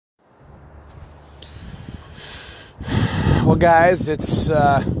Well, guys, it's 2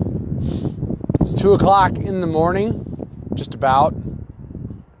 o'clock in the morning, just about,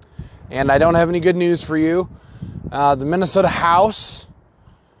 and I don't have any good news for you. The Minnesota House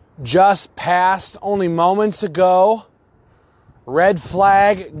just passed only moments ago red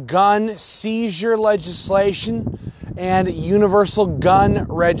flag gun seizure legislation and universal gun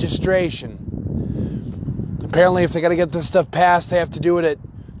registration. Apparently, if they got to get this stuff passed, they have to do it at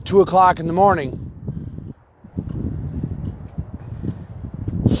 2 o'clock in the morning.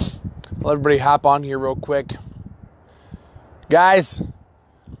 Let everybody hop on here real quick. Guys,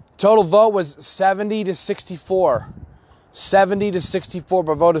 total vote was 70 to 64. 70 to 64.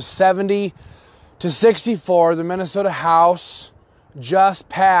 By a vote of 70 to 64, the Minnesota House just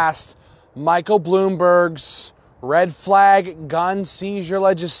passed Michael Bloomberg's red flag gun seizure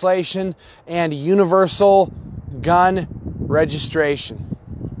legislation and universal gun registration.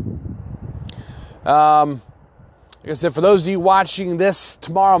 Like I said, for those of you watching this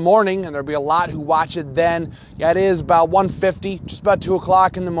tomorrow morning, and there'll be a lot who watch it then, yeah, it is about 1:50, just about 2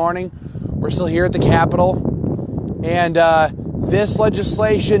 o'clock in the morning. We're still here at the Capitol. And this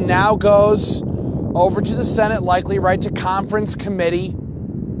legislation now goes over to the Senate, likely right to conference committee.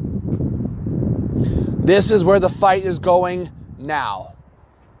 This is where the fight is going now.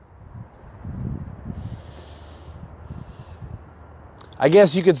 I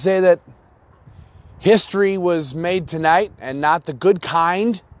guess you could say that history was made tonight, and not the good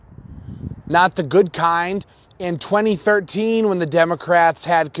kind. Not the good kind. In 2013, when the Democrats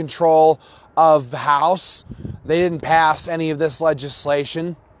had control of the House, they didn't pass any of this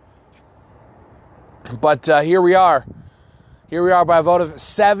legislation. But here we are. Here we are by a vote of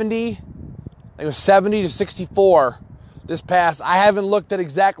 70. I think it was 70 to 64. This passed. I haven't looked at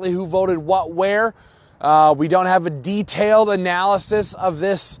exactly who voted what where. We don't have a detailed analysis of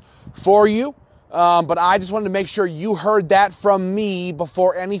this for you. But I just wanted to make sure you heard that from me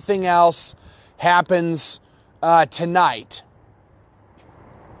before anything else happens tonight.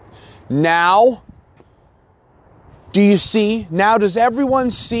 Now, do you see? Now, does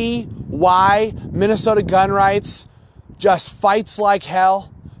everyone see why Minnesota gun rights just fights like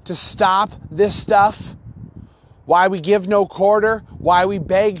hell to stop this stuff? Why we give no quarter? Why we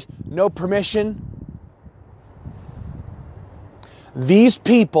beg no permission? These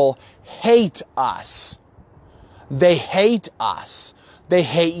people hate us. They hate us. They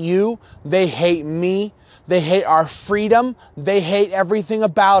hate you. They hate me. They hate our freedom. They hate everything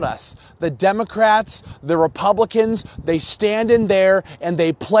about us. The Democrats, the Republicans, they stand in there and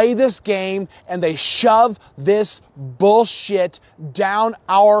they play this game and they shove this bullshit down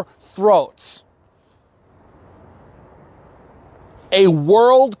our throats. A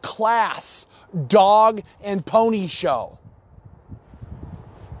world-class dog and pony show.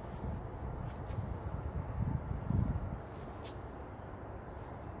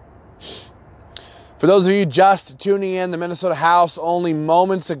 For those of you just tuning in, the Minnesota House only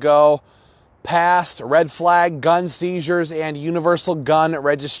moments ago passed red flag gun seizures and universal gun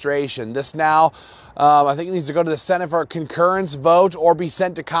registration. This now, I think it needs to go to the Senate for a concurrence vote or be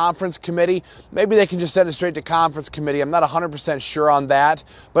sent to conference committee. Maybe they can just send it straight to conference committee. I'm not 100% sure on that.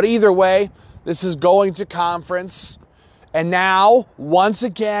 But either way, this is going to conference. And now, once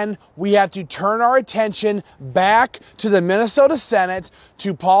again, we have to turn our attention back to the Minnesota Senate,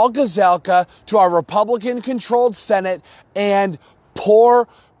 to Paul Gazelka, to our Republican-controlled Senate, and pour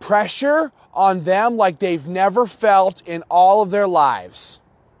pressure on them like they've never felt in all of their lives.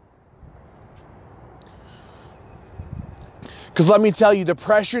 Because let me tell you, the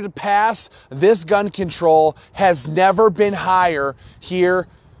pressure to pass this gun control has never been higher here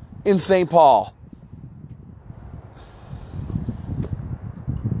in St. Paul.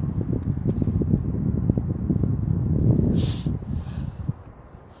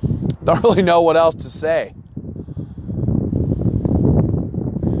 Don't really know what else to say.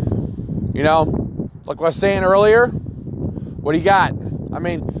 You know, like what I was saying earlier, what do you got? I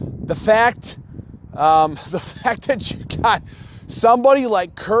mean, the fact that you got somebody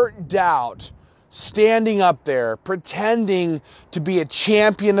like Kurt Dowd standing up there, pretending to be a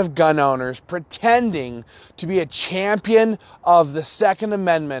champion of gun owners, pretending to be a champion of the Second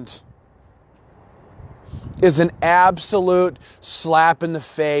Amendment, is an absolute slap in the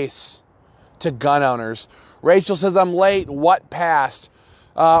face to gun owners. Rachel says, I'm late. What passed?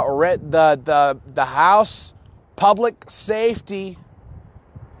 The House Public Safety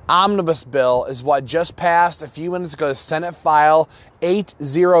Omnibus Bill is what just passed a few minutes ago. Senate File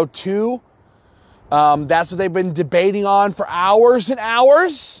 802. That's what they've been debating on for hours and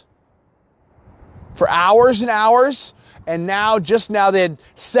hours. For hours and hours. And now, just now, they had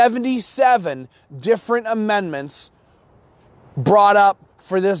 77 different amendments brought up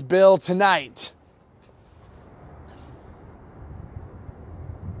for this bill tonight.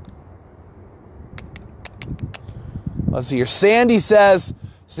 Let's see here. Sandy says,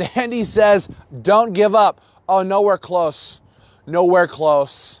 don't give up. Oh, nowhere close. Nowhere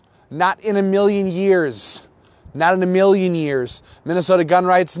close. Not in a million years. Not in a million years. Minnesota gun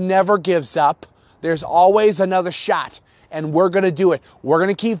rights never gives up. There's always another shot, and we're going to do it. We're going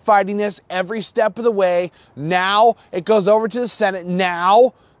to keep fighting this every step of the way. Now it goes over to the Senate.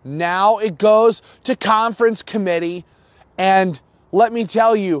 Now it goes to conference committee. And let me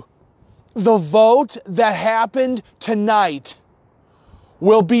tell you, the vote that happened tonight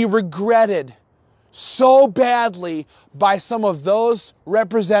will be regretted so badly by some of those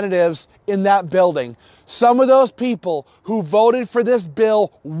representatives in that building. Some of those people who voted for this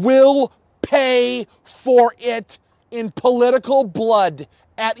bill will pay for it in political blood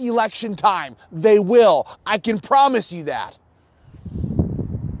at election time. They will. I can promise you that.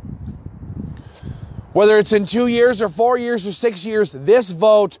 Whether it's in 2 years or 4 years or 6 years, this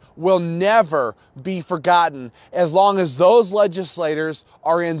vote will never be forgotten as long as those legislators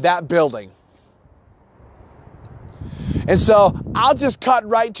are in that building. And so I'll just cut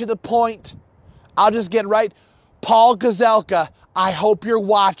right to the point. I'll just get right. Paul Gazelka, I hope you're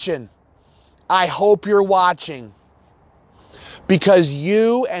watching. I hope you're watching. Because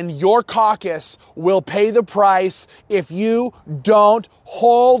you and your caucus will pay the price if you don't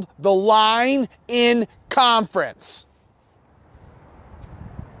hold the line in conference.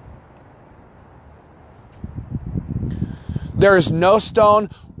 There is no stone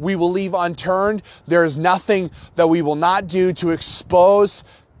we will leave unturned. There is nothing that we will not do to expose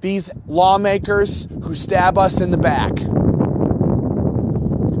these lawmakers who stab us in the back.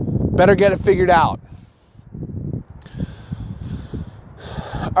 Better get it figured out.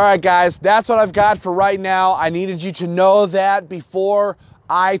 All right, guys, that's what I've got for right now. I needed you to know that before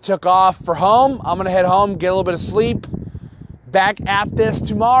I took off for home. I'm going to head home, get a little bit of sleep. Back at this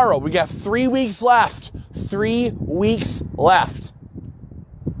tomorrow. We got 3 weeks left. 3 weeks left.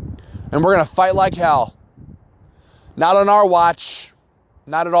 And we're going to fight like hell. Not on our watch.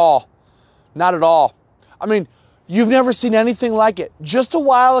 Not at all. Not at all. I mean, you've never seen anything like it. Just a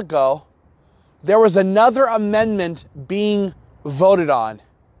while ago, there was another amendment being voted on.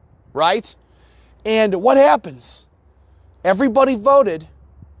 Right? And what happens? Everybody voted.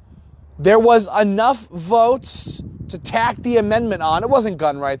 There was enough votes to tack the amendment on. It wasn't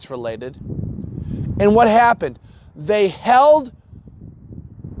gun rights related. And what happened? They held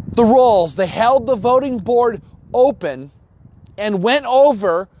the rolls. They held the voting board open and went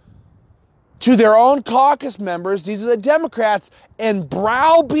over to their own caucus members, these are the Democrats, and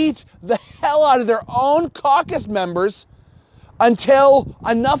browbeat the hell out of their own caucus members until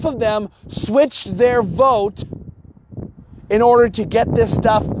enough of them switched their vote in order to get this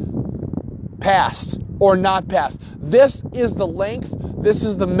stuff passed or not passed. This is the length, this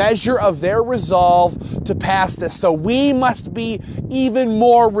is the measure of their resolve to pass this. So we must be even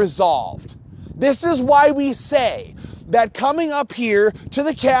more resolved. This is why we say that coming up here to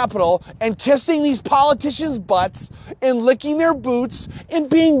the Capitol and kissing these politicians' butts and licking their boots and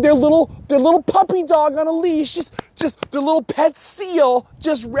being their little puppy dog on a leash, just their little pet seal,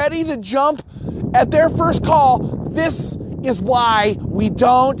 just ready to jump at their first call. This is why we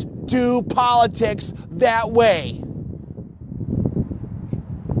don't do politics that way.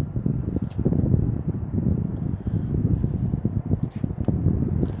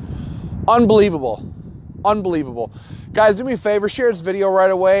 Unbelievable. Unbelievable. Guys, do me a favor, share this video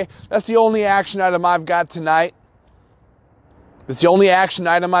right away. That's the only action item I've got tonight. That's the only action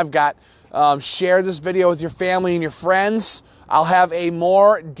item I've got. Share this video with your family and your friends. I'll have a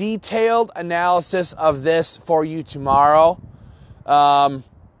more detailed analysis of this for you tomorrow.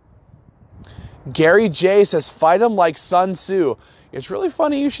 Gary J says, fight him like Sun Tzu. It's really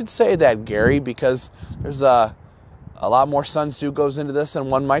funny you should say that, Gary, because there's a lot more Sun Tzu goes into this than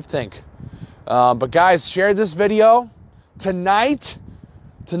one might think. But guys, share this video. Tonight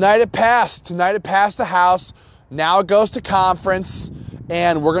it passed. Tonight it passed the House. Now it goes to conference,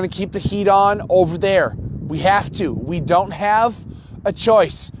 and we're going to keep the heat on over there. We have to. We don't have a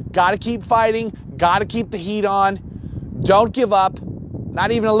choice. Got to keep fighting. Got to keep the heat on. Don't give up.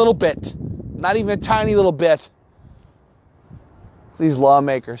 Not even a little bit. Not even a tiny little bit. These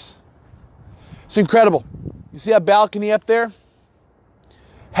lawmakers. It's incredible. You see that balcony up there?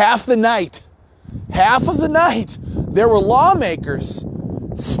 Half the night, half of the night, there were lawmakers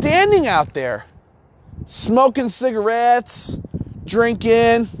standing out there, smoking cigarettes,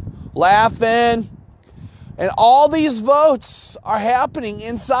 drinking, laughing. And all these votes are happening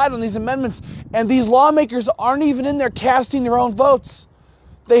inside on these amendments. And these lawmakers aren't even in there casting their own votes.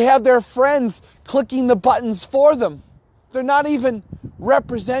 They have their friends clicking the buttons for them. They're not even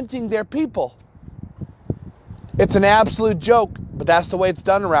representing their people. It's an absolute joke, but that's the way it's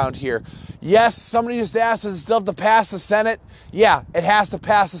done around here. Yes, somebody just asked, does it still have to pass the Senate? Yeah, it has to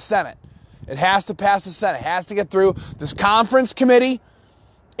pass the Senate. It has to pass the Senate. It has to get through this conference committee,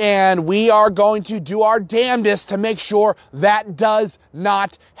 and we are going to do our damnedest to make sure that does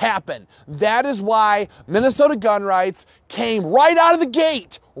not happen. That is why Minnesota gun rights came right out of the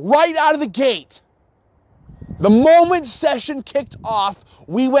gate. Right out of the gate. The moment session kicked off,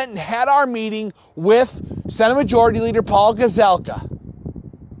 we went and had our meeting with Senate Majority Leader Paul Gazelka.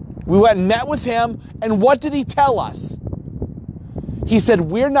 We went and met with him, and what did he tell us? He said,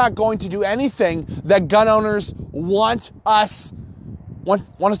 we're not going to do anything that gun owners want us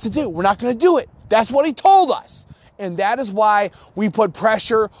to do. We're not going to do it. That's what he told us. And that is why we put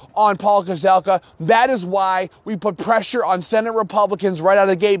pressure on Paul Gazelka. That is why we put pressure on Senate Republicans right out of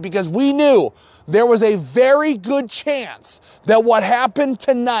the gate, because we knew there was a very good chance that what happened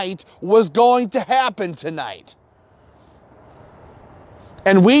tonight was going to happen tonight.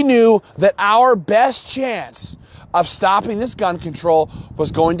 And we knew that our best chance of stopping this gun control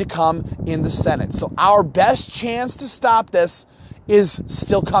was going to come in the Senate. So our best chance to stop this is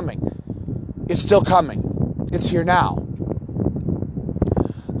still coming. It's still coming. It's here now.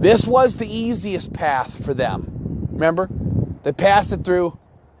 This was the easiest path for them. Remember? They passed it through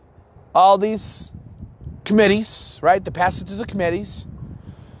all these committees, right? They passed it through the committees.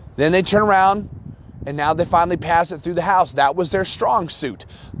 Then they turn around, and now they finally pass it through the House. That was their strong suit.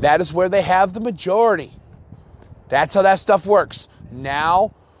 That is where they have the majority. That's how that stuff works.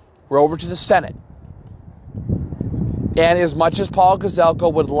 Now we're over to the Senate. And as much as Paul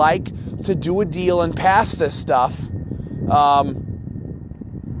Gazelka would like to do a deal and pass this stuff,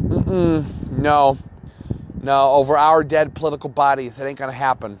 no, over our dead political bodies, it ain't going to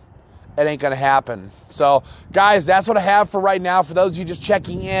happen. It ain't going to happen. So, guys, that's what I have for right now. For those of you just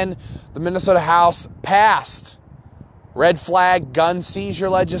checking in, the Minnesota House passed red flag gun seizure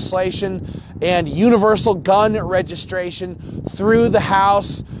legislation and universal gun registration through the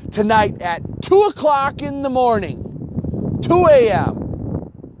House tonight at 2 o'clock in the morning. 2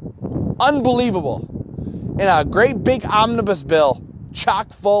 a.m. Unbelievable. In a great big omnibus bill,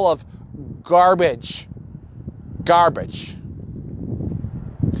 chock full of garbage. Garbage.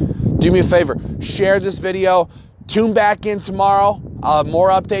 Do me a favor, share this video. Tune back in tomorrow. I'll have more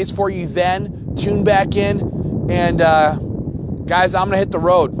updates for you then. Tune back in. And guys, I'm going to hit the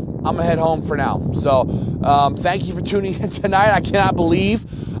road. I'm going to head home for now. So thank you for tuning in tonight. I cannot believe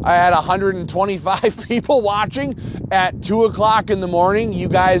I had 125 people watching at 2 o'clock in the morning. You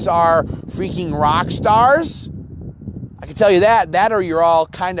guys are freaking rock stars. I can tell you that or you're all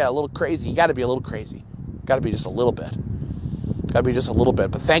kind of a little crazy. You got to be a little crazy. Got to be just a little bit. Got to be just a little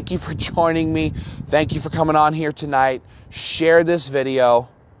bit. But thank you for joining me. Thank you for coming on here tonight. Share this video.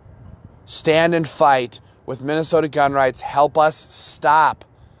 Stand and fight with Minnesota gun rights. Help us stop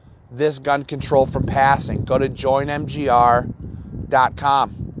this gun control from passing. Go to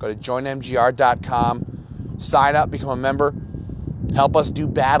joinmgr.com. Go to joinmgr.com. Sign up, become a member. Help us do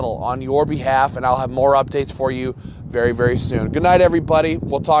battle on your behalf, and I'll have more updates for you very, very soon. Good night, everybody.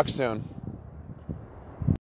 We'll talk soon.